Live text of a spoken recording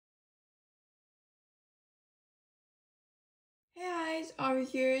Aubrey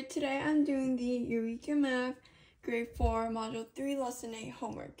here. Today I'm doing the Eureka Math Grade 4 Module 3 Lesson 8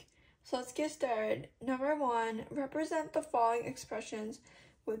 homework. So let's get started. Number 1, represent the following expressions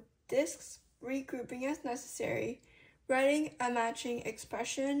with discs regrouping as necessary, writing a matching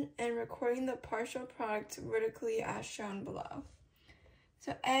expression, and recording the partial product vertically as shown below.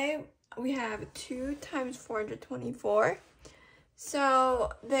 So A, we have 2 times 424. So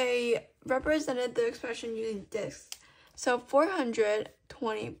they represented the expression using discs. So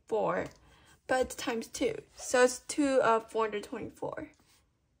 424, but it's times 2. So it's 2 of 424.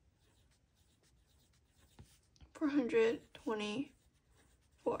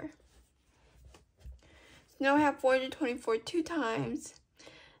 424. So now we have 424 2 times.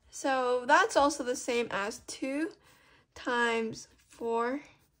 So that's also the same as 2 times 4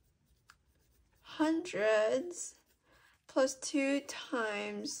 hundreds plus 2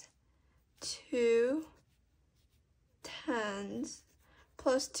 times 2 tens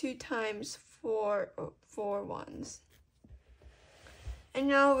plus 2 times 4 ones. And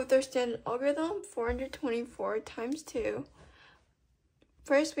now with our standard algorithm, 424 times 2.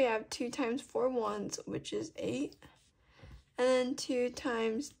 First we have 2 times 4 ones, which is 8. And then 2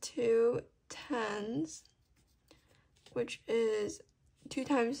 times 2 tens, which is 2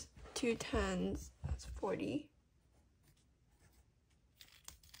 times 2 tens, that's 40.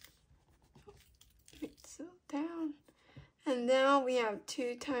 So down. And now we have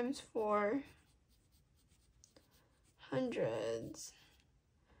 2 times 4 hundreds,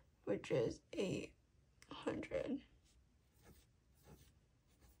 which is 800.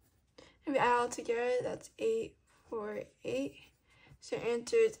 And we add all together, that's 848. So our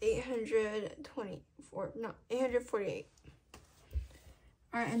answer is 848.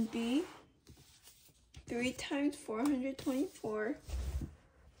 Alright, and B, 3 times 424.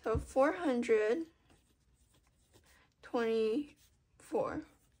 So 424,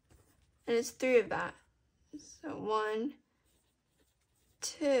 and it's 3 of that. So 1,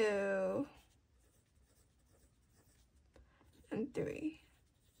 2, and 3.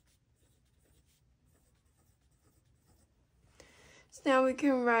 So now we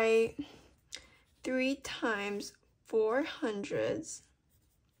can write 3 times 4 hundreds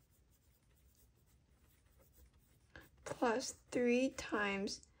plus 3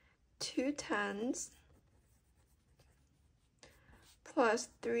 times 2 tens plus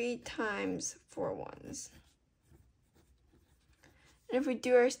 3 times 4 ones. And if we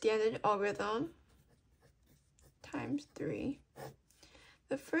do our standard algorithm, times 3,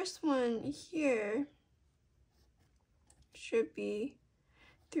 the first one here should be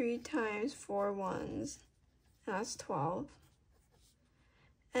 3 times 4 ones, and that's 12.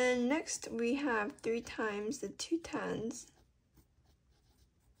 And next we have 3 times the 2 tens,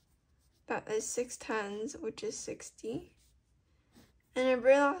 that is 6 tens, which is 60. And in the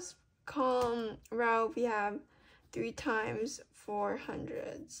very last column row, we have 3 times 4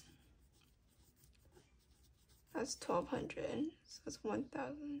 hundreds. That's 1200, so that's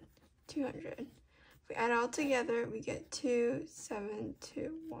 1200. If we add it all together, we get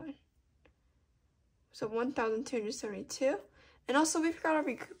 2721. So 1272. And also we forgot our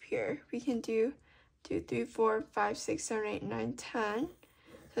regroup here. We can do 2, 3, 4, 5, 6, 7, 8, 9, 10.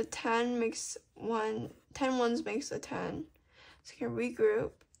 So 10 makes 1, 10 ones makes a 10. So we can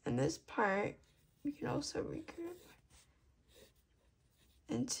regroup, and this part we can also regroup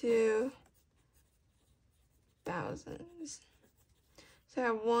into thousands. So I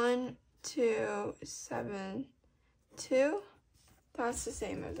have 1, 2, 7, 2. That's the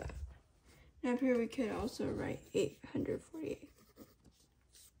same as that. And up here we could also write 848.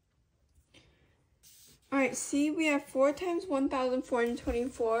 Alright, see, we have 4 times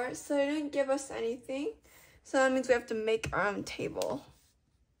 1424, so they didn't give us anything. So that means we have to make our own table.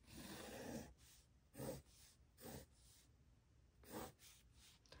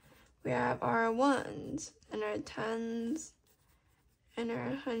 We have our ones, and our tens, and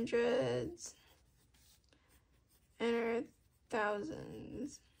our hundreds, and our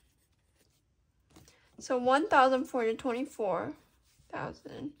thousands. So 1424,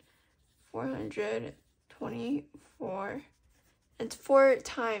 1424, it's 4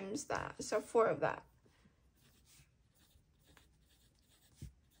 times that, so 4 of that.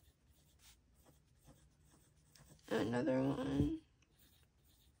 Another one.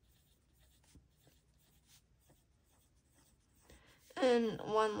 And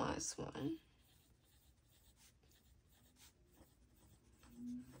one last one.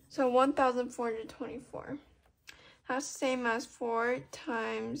 So 1424. That's the same as 4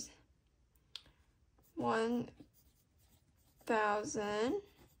 times 1000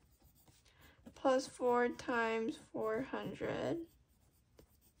 plus 4 times 400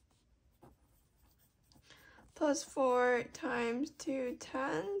 plus 4 times 2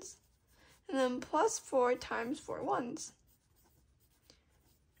 tens, and then plus 4 times 4 ones.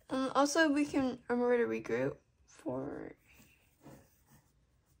 And also we can remember to regroup. For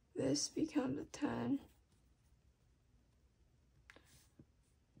this becomes a 10.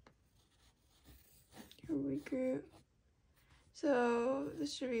 Here we regroup. So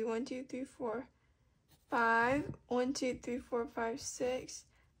this should be 1, 2, 3, 4, 5. 1, 2, 3, 4, 5, 6,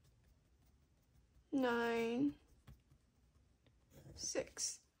 9,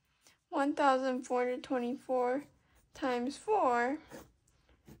 6. 1,424 times 4.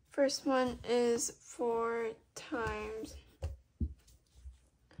 First one is 4 times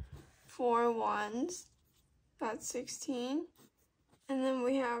 4 ones. That's 16. And then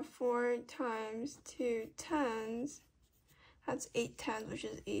we have 4 times 2 tens. That's 8 tens, which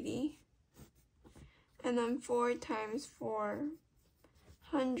is 80. And then 4 times 4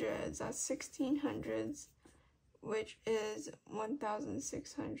 hundreds. That's 16 hundreds, which is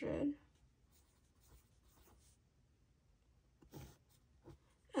 1,600.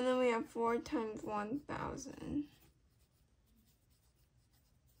 And then we have 4 times 1,000.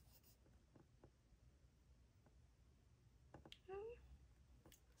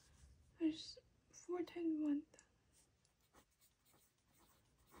 There's 4 times 1,000.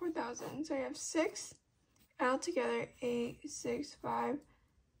 4,000. So I have 6. All together, 8, 6, 5.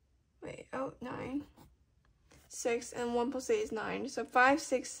 Wait, oh, 9. 6, and 1 plus 8 is 9. So 5,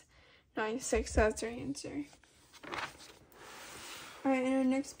 6, 9, 6. That's our answer. Alright, in our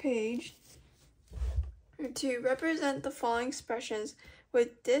next page, to represent the following expressions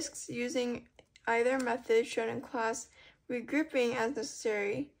with discs using either method shown in class, regrouping as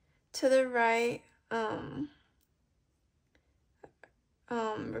necessary. To the right,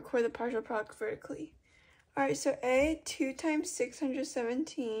 record the partial product vertically. Alright, so A, 2 times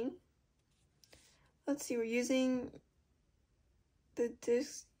 617. Let's see, we're using the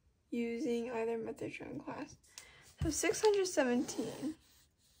discs using either method shown in class. So 617.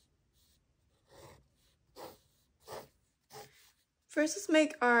 First, let's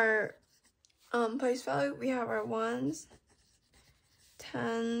make our place value. We have our ones,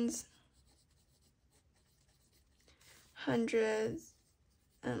 tens, hundreds,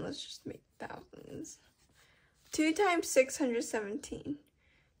 and let's just make thousands. 2 times 617.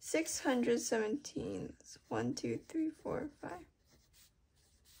 617 is 1, 2, 3, 4, 5.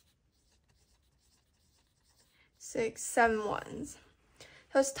 6, 7 ones.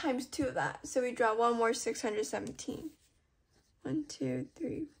 That's times 2 of that. So we draw one more 617. 1, 2,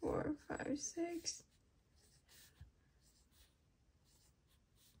 3, 4, 5, 6.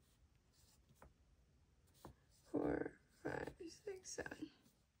 4, 5, 6, 7.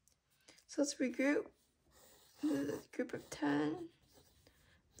 So let's regroup. This is a group of 10.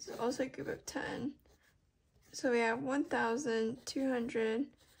 This is also a group of 10. So we have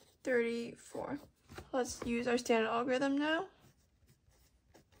 1,234. Let's use our standard algorithm now.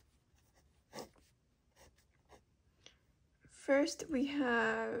 First, we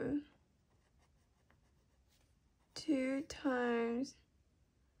have 2 times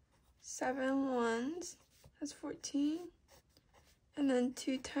 7 ones, that's 14. And then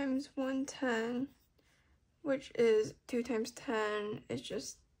 2 times 110, which is 2 times 10 is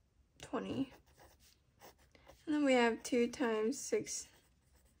just 20. And then we have 2 times 6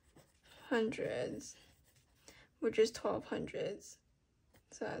 hundreds, which is 12 hundreds.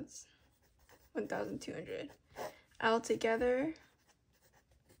 So that's 1,200. Altogether,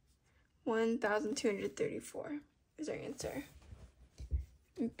 1,234 is our answer.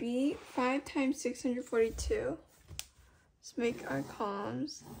 B, 5 times 642. Let's make our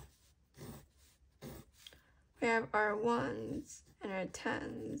columns. We have our ones and our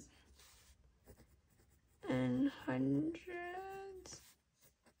tens and hundreds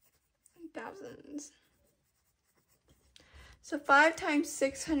and thousands. So 5 times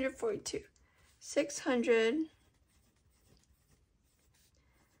 642.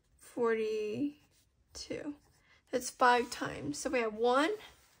 642. That's 5 times. So we have 1,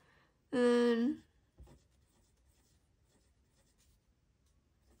 and then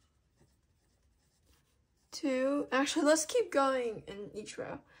 2. Actually, let's keep going in each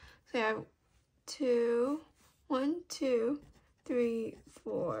row. So we have 2, 1, 2, 3,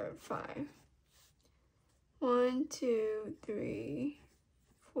 4, 5. 1, 2, 3,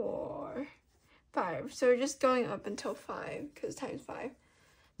 4, 5. So we're just going up until 5 because times 5.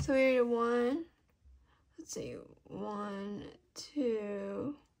 So we did 1. Let's see, 1,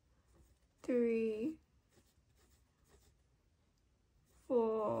 2, 3,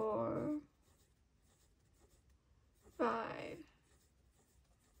 4, 5.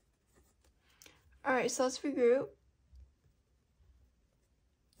 All right. Alright, so let's regroup.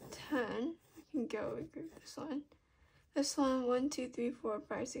 10. We can go regroup this one. This one, 1, 2, 3, 4,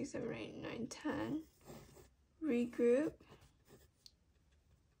 5, 6, 7, 8, 9, 10. Regroup.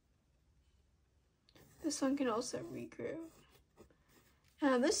 This one can also regroup.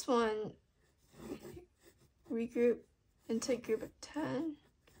 Now this one, regroup into group of 10,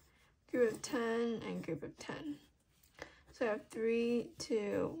 group of 10, and group of 10. So I have 3,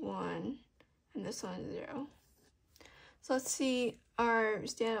 2, 1, and this one is 0. So let's see our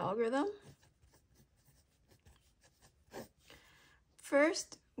standard algorithm.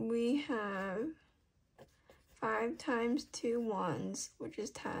 First, we have 5 times 2 ones, which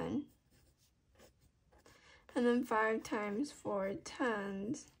is 10. And then 5 times 4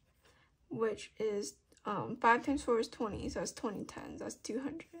 tens, which is, 5 times 4 is 20, so that's 20 tens, that's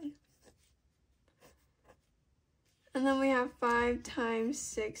 200. And then we have 5 times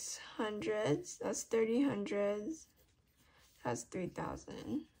 6 hundreds, that's 30 hundreds, that's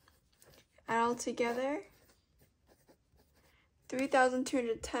 3,000. Add all together,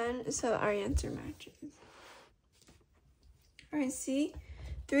 3,210, so our answer matches. Alright, see,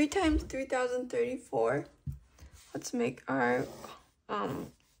 3 times 3,034. Let's make our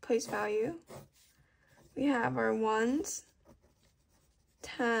place value. We have our ones,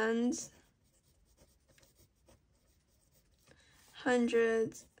 tens,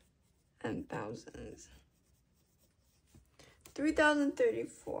 hundreds, and thousands.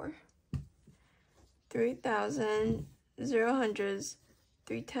 3,034. 3,000, 0 hundreds,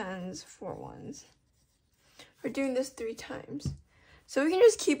 3 tens, 4 ones. We're doing this 3 times. So we can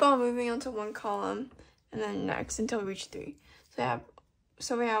just keep on moving onto one column and then next until we reach 3.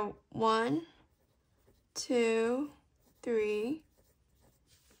 So we have 1, 2, 3,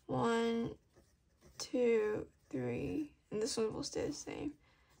 1, 2, 3, and this one will stay the same.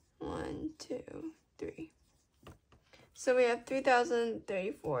 1, 2, 3. So we have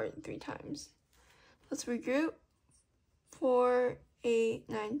 3,034 3 times. Let's regroup. 4, 8,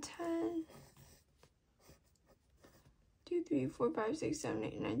 9, 10. 2, 3, 4, 5, 6, 7,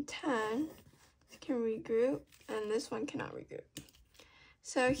 8, 9, 10. This can regroup, and this one cannot regroup.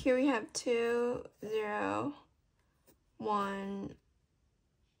 So here we have 2, 0, 1,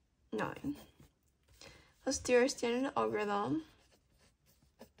 9. Let's do our standard algorithm.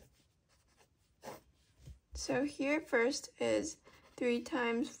 So here first is 3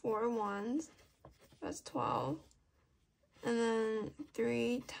 times 4 ones, that's 12. And then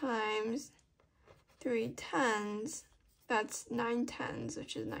 3 times 3 tens, that's 9 tens,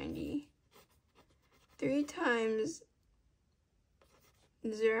 which is 90. 3 times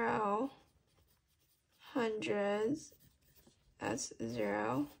 0 hundreds, that's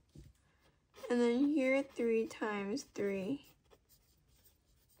 0. And then here 3 times 3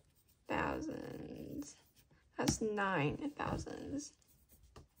 thousands, that's 9 thousands.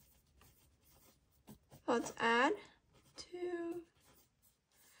 Let's add 2.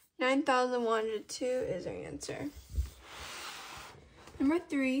 9,102 is our answer. Number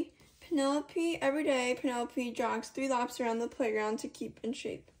 3, every day Penelope jogs 3 laps around the playground to keep in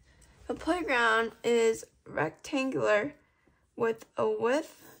shape. The playground is rectangular with a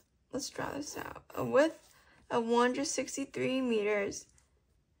width, let's draw this out, a width of 163 meters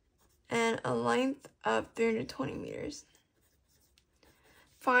and a length of 320 meters.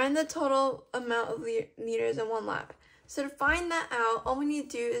 Find the total amount of meters in 1 lap. So to find that out, all we need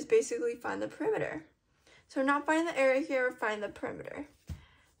to do is basically find the perimeter. So we're not finding the area here, we're finding the perimeter.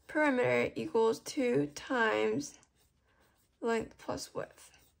 Perimeter equals 2 times length plus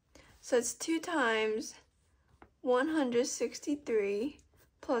width. So it's 2 times 163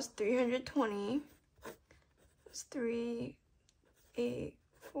 plus 320. That's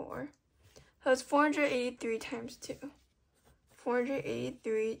 384. So it's 483 times 2.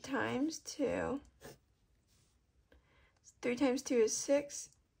 483 times 2. 3 times 2 is 6.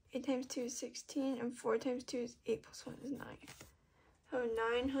 8 times 2 is 16. And 4 times 2 is 8 plus 1 is 9. So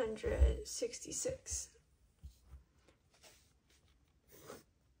 966.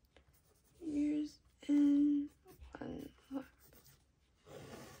 Years in 1 lap.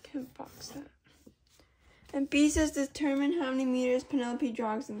 Can box that. And B says determine how many meters Penelope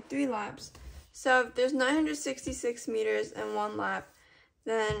jogs in 3 laps. So if there's 966 meters in 1 lap,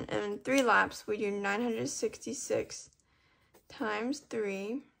 then in 3 laps we do 966 times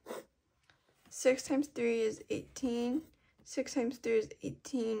 3. 6 times 3 is 18. 6 times 3 is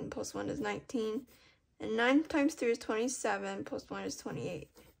 18, plus 1 is 19. And 9 times 3 is 27, plus 1 is 28.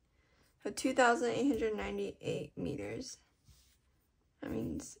 So 2,898 meters. That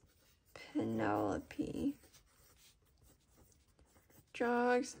means Penelope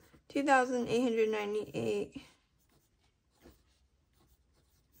jogs 2,898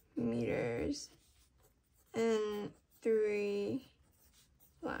 meters in 3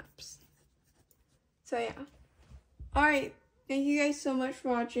 laps. So yeah. Alright, thank you guys so much for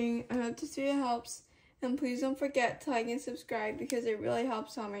watching. I hope this video helps. And please don't forget to like and subscribe because it really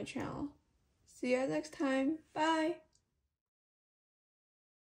helps on my channel. See you guys next time. Bye!